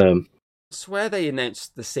I swear they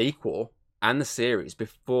announced the sequel and the series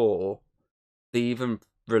before they even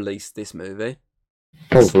released this movie.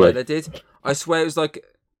 Probably. I swear they did. I swear it was like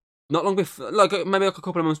not long before, like maybe like a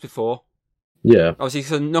couple of months before. Yeah. Obviously,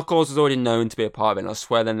 so Knuckles was already known to be a part of it. And I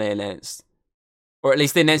swear then they announced, or at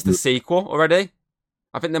least they announced the sequel already.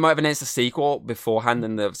 I think they might have announced the sequel beforehand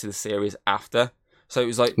and obviously the series after. So it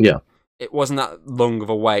was like, it wasn't that long of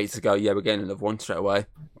a wait to go, we're getting another one straight away.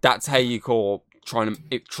 That's how you call trying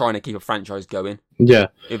to keep a franchise going. Yeah.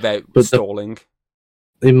 Without stalling.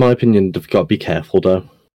 In my opinion, they've got to be careful though.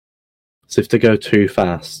 So if they go too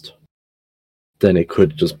fast, then it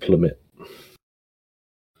could just plummet.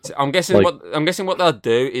 So I'm guessing what they'll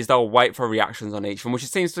do is they'll wait for reactions on each one, which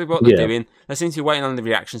seems to be what they're doing. They seem to be waiting on the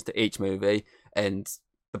reactions to each movie, and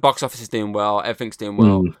the box office is doing well, everything's doing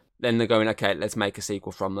well. then they're going, okay, let's make a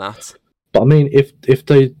sequel from that. But I mean,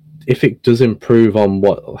 if it does improve on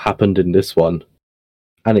what happened in this one,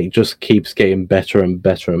 and it just keeps getting better and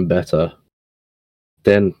better and better,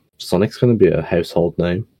 then Sonic's going to be a household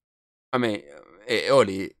name. I mean, it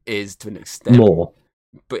already is to an extent. More.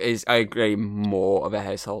 But I agree, more of a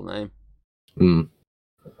household name. Mm.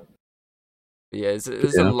 But yeah,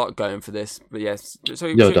 there's a lot going for this. But yes,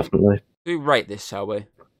 so definitely. We rate this, shall we?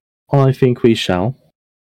 I think we shall.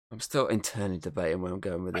 I'm still internally debating where I'm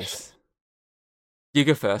going with this. You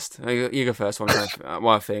go first. You go first. What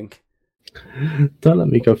I think. Don't let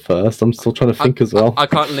me go first. I'm still trying to think as well. I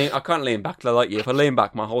can't lean back like you. If I lean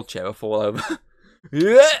back, my whole chair will fall over.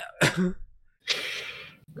 Yeah.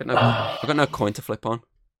 I've got no coin to flip on.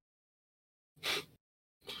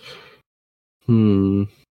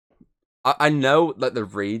 I know like the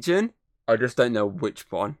region. I just don't know which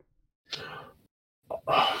one.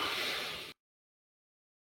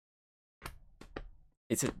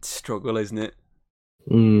 It's a struggle, isn't it?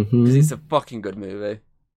 Because it's a fucking good movie.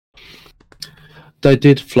 They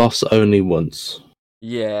did floss only once.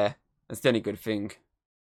 Yeah, that's the only good thing.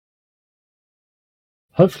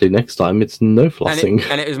 Hopefully next time it's no flossing.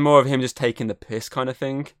 And it was more of him just taking the piss kind of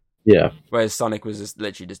thing. Yeah. Whereas Sonic was just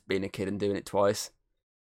literally just being a kid and doing it twice.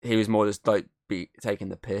 He was more just like taking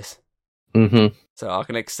the piss. So I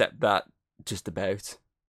can accept that just about.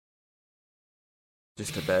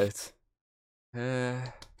 Just about.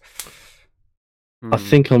 I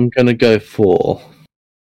think I'm gonna go for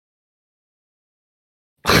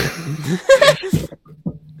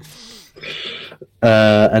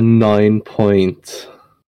a 9 point.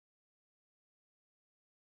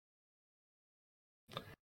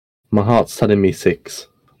 My heart's telling me 6.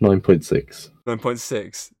 9.6.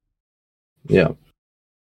 9.6. Yeah.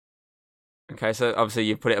 Okay, so obviously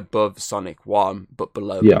you put it above Sonic 1, but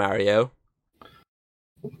below Mario.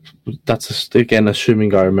 That's again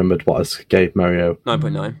assuming I remembered what I gave Mario.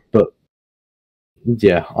 9.9. But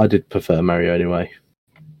yeah, I did prefer Mario anyway.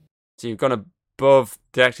 So you've gone above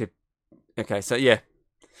the actual. Okay, so yeah.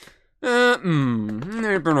 Do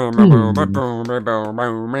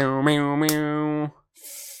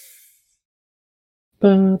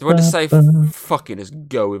I just say fucking just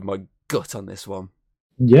go with my gut on this one?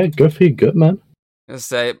 Yeah, go for your gut, man. Let's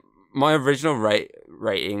say my original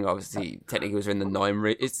rating, obviously, technically was in the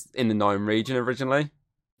 9. It's in the 9 region originally.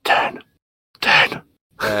 10. Do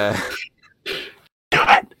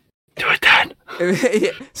it 10.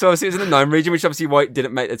 So obviously it was in the 9 region, which obviously why it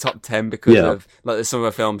didn't make the top 10 because of like there's some of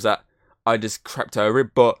the films that I just crept over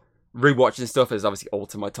it. But rewatching stuff is obviously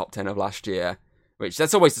altered my top 10 of last year, which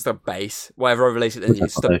that's always just a base. Whatever I release it, then it's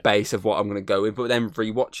just a base of what I'm going to go with. But then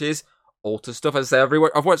rewatches alter stuff. As I say,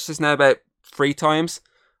 I've watched this now about 3 times.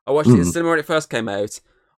 I watched it in the cinema when it first came out.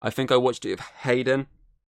 I think I watched it with Hayden at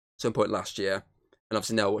some point last year, and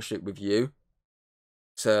obviously now I watched it with you.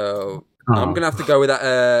 So I'm gonna have to go with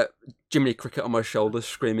that Jiminy Cricket on my shoulders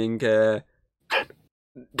screaming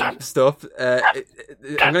stuff. I'm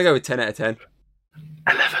gonna go with 10 out of 10.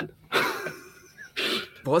 11.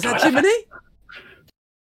 What was that, Jiminy?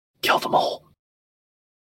 Kill them all.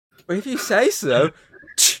 Well, if you say so.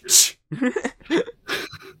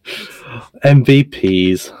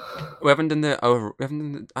 MVPs. I haven't done the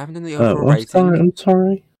overall rating. I'm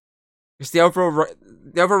sorry. It's the overall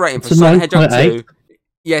rating for Sonic the Hedgehog 2.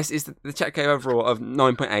 Yes, it's the Chat K overall of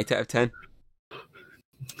 9.8 out of 10.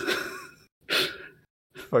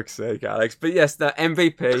 Fuck's sake, Alex. But yes, the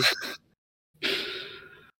MVP.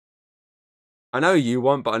 I know who you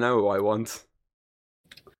want, but I know who I want.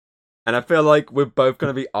 And I feel like we're both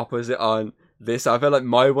going to be opposite on this. I feel like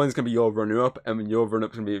my one's going to be your runner-up, and your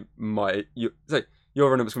runner-up's going to be my... Your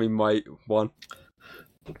runner-up's going to be my one.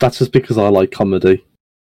 That's just because I like comedy.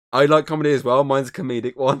 I like comedy as well. Mine's a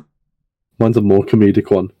comedic one. Mine's a more comedic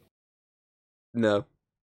one. No.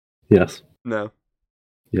 Yes. No.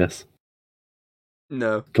 Yes.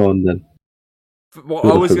 No. Go on then. What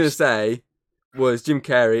I was going to say was Jim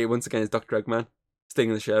Carrey, once again, is Dr. Eggman,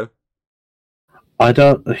 stinging the show. I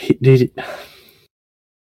don't...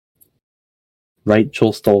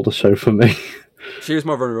 Rachel stole the show from me. She was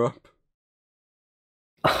my runner-up.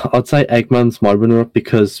 I'd say Eggman's my runner-up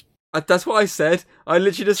because... That's what I said. I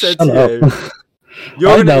literally just said Shut to up. you.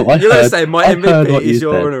 You're going to say my MVP is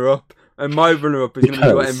your runner-up, and my runner-up is going to be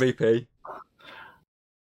your MVP.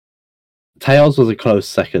 Tails was a close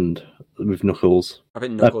second with Knuckles. I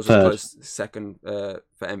think Knuckles was a close second for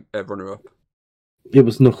runner-up. It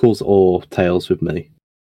was Knuckles or Tails with me.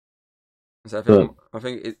 So I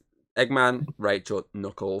think Eggman, Rachel,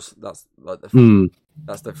 Knuckles. That's like the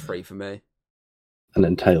that's the 3 for me. And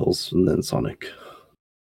then Tails, and then Sonic.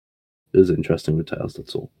 It was interesting with Tails.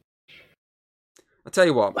 That's all. I'll tell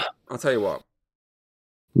you what.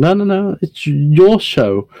 No. It's your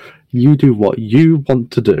show. You do what you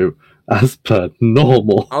want to do as per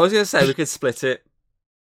normal. I was going to say we could split it.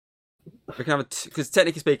 We can have because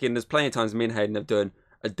technically speaking, there's plenty of times me and Hayden have done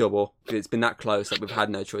a double. It's been that close that we've had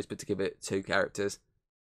no choice but to give it 2 characters.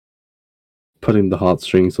 Putting the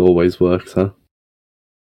heartstrings always works, huh?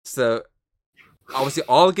 So, obviously,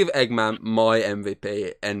 I'll give Eggman my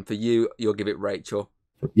MVP, and for you, you'll give it Rachel.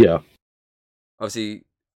 Yeah. Obviously,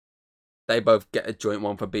 they both get a joint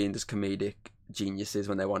one for being just comedic geniuses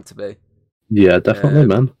when they want to be. Yeah, definitely,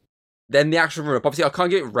 man. Then the actual runner-up. Obviously, I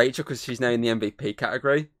can't give it Rachel because she's now in the MVP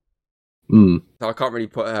category. So I can't really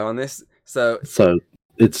put her on this. So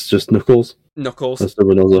it's just Knuckles. Knuckles.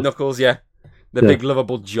 Knuckles, yeah. The big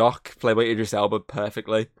lovable jock played by Idris Elba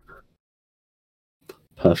perfectly.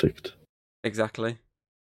 Perfect. Exactly.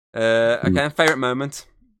 Okay, favourite moment.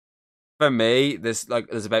 For me, there's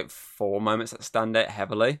about 4 moments that stand out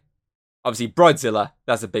heavily. Obviously, Bridezilla,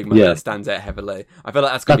 that's a big moment that stands out heavily. I feel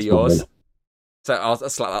like that's going to be yours. Fun. So I'll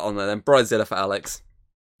slap that on there then. Bridezilla for Alex.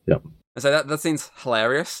 Yep. And so that seems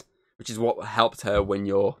hilarious, which is what helped her win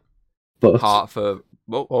your heart for...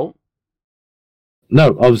 Oh.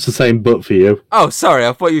 No, I was just saying but for you. Oh, sorry,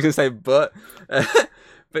 I thought you were going to say but.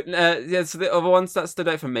 But so the other ones that stood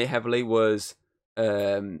out for me heavily was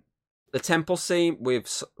the temple scene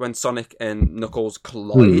with when Sonic and Knuckles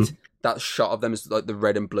collide. That shot of them is like the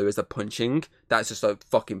red and blue as they're punching. That's just like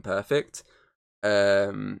fucking perfect.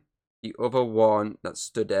 The other one that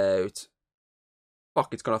stood out...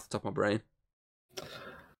 Fuck, it's gone off the top of my brain.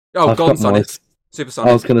 Oh, Golden Sonic. Supersonic.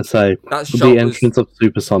 I was going to say, the entrance of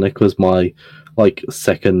Supersonic was my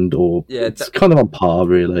second, or it's kind of on par,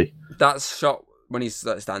 really. That shot when he's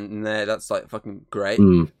standing there, that's like fucking great.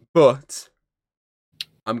 But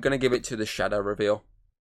I'm going to give it to the shadow reveal.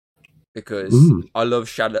 Because I love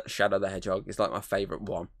Shadow the Hedgehog. It's like my favourite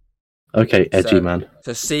one. Okay, edgy, man.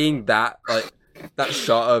 So seeing that, that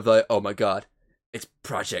shot of oh my god, it's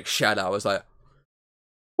Project Shadow, I was like,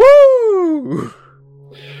 woo!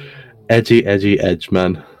 Edgy, edge,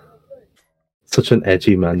 man. Such an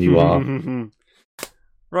edgy man you are.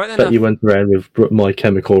 Right then. Bet you went around with My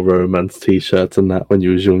Chemical Romance t-shirts and that when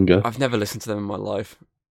you was younger. I've never listened to them in my life.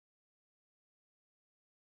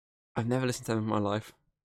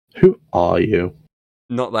 Who are you?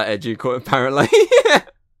 Not that edgy, apparently.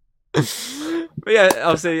 But yeah,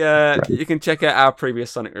 obviously, you can check out our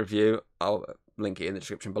previous Sonic review. I'll link it in the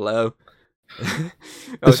description below.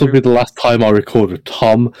 This will be the last time I record with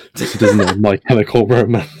Tom, because he doesn't know My Chemical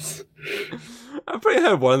Romance. I've probably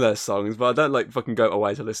heard one of their songs, but I don't fucking go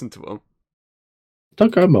away to listen to them.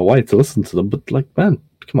 Don't go out my way to listen to them, but man,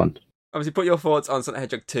 come on. Obviously, put your thoughts on Sonic the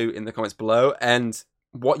Hedgehog 2 in the comments below, and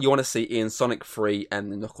what you want to see in Sonic 3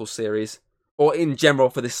 and the Knuckles series, or in general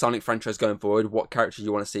for this Sonic franchise going forward. What characters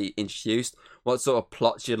you want to see introduced? What sort of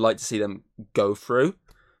plots you'd like to see them go through?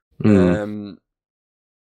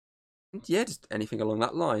 Yeah, just anything along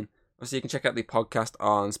that line. Obviously, you can check out the podcast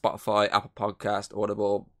on Spotify, Apple Podcast,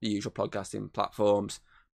 Audible, the usual podcasting platforms.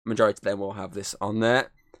 Majority of them will have this on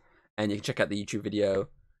there. And you can check out the YouTube video.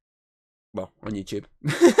 Well, on YouTube.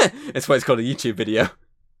 It's why it's called a YouTube video.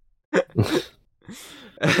 You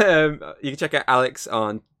can check out Alex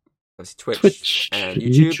on obviously Twitch and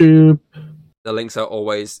YouTube. The links are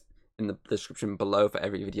always in the description below for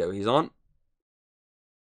every video he's on.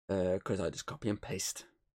 Because I just copy and paste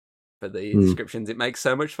for the descriptions. It makes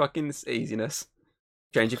so much fucking easiness.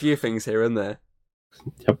 Change a few things here and there.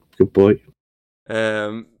 Yep, good boy.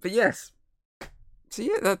 But yes. So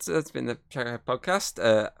yeah, that's been the Check Out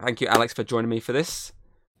podcast. Thank you, Alex, for joining me for this.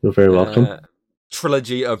 You're very welcome.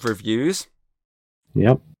 Trilogy of reviews.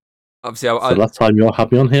 Yep. Obviously, so last time you'll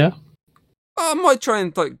have me on here. I might try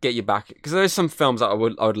and get you back because there's some films that I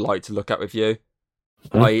would like to look at with you,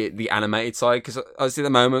 like the animated side. Because obviously at the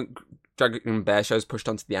moment, Dragon Bear Show's pushed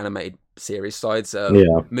onto the animated series side,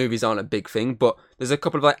 so movies aren't a big thing. But there's a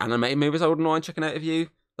couple of animated movies I wouldn't mind checking out with you,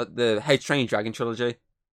 like the Hey Train Dragon trilogy.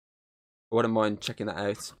 I wouldn't mind checking that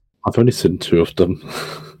out. I've only seen 2 of them.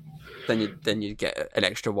 then you get an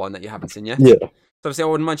extra one that you haven't seen yet. Yeah. So obviously I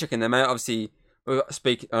wouldn't mind checking them out. Obviously we were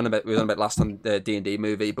on about last time the D&D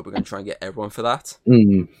movie, but we're going to try and get everyone for that.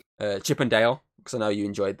 Chip and Dale, because I know you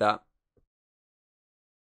enjoyed that.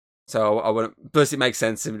 So I wouldn't. Plus, it makes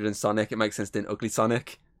sense if we're doing Sonic. It makes sense doing Ugly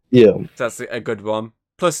Sonic. Yeah. So that's a good one.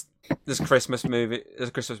 Plus, there's Christmas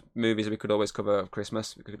movies we could always cover of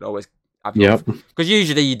Christmas. We could always have. Yeah. Because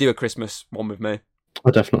usually you do a Christmas one with me.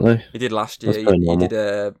 Oh, definitely. You did last year. You did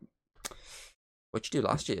a. What'd you do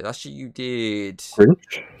last year? Last year you did.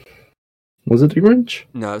 Grinch. Was it the Grinch?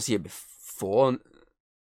 No, it was the year before. Was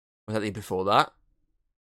that the year before that?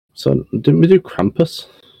 So didn't we do Krampus?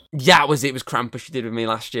 Yeah, it was Krampus you did with me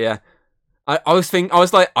last year. I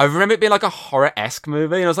remember it being like a horror-esque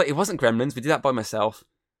movie, and I was like, it wasn't Gremlins. We did that by myself.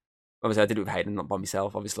 Obviously, I did it with Hayden, not by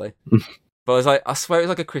myself, obviously. But I was like, I swear it was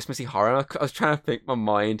like a Christmassy horror. I was trying to think in my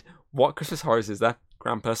mind, what Christmas horrors is there?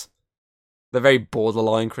 Krampus. They're very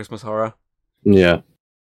borderline Christmas horror. Yeah.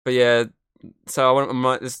 But yeah, so I'm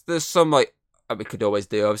like, there's some like we could always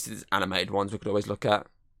do. Obviously, there's animated ones we could always look at.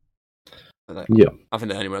 Yeah. I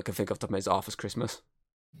think the only one I can think of top of my head is Arthur's Christmas.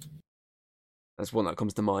 That's one that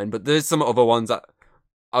comes to mind. But there's some other ones that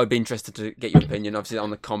I would be interested to get your opinion, obviously, on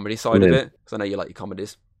the comedy side of it, because I know you like your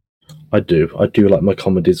comedies. I do like my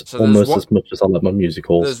comedies almost as much as I like my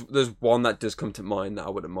musicals. There's one that does come to mind that I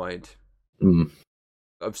wouldn't mind.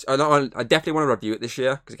 I definitely want to review it this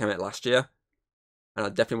year, because it came out last year. And I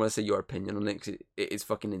definitely want to see your opinion on it, because it is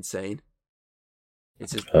fucking insane.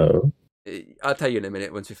 It's just... I'll tell you in a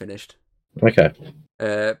minute once we're finished. Okay.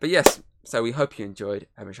 But yes, so we hope you enjoyed,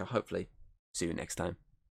 and we shall hopefully see you next time.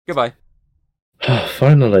 Goodbye.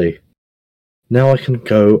 Finally. Now I can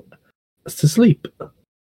go to sleep.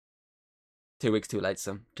 2 weeks too late,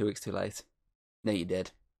 son. 2 weeks too late. No, you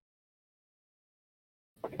did.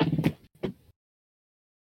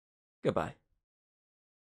 Goodbye.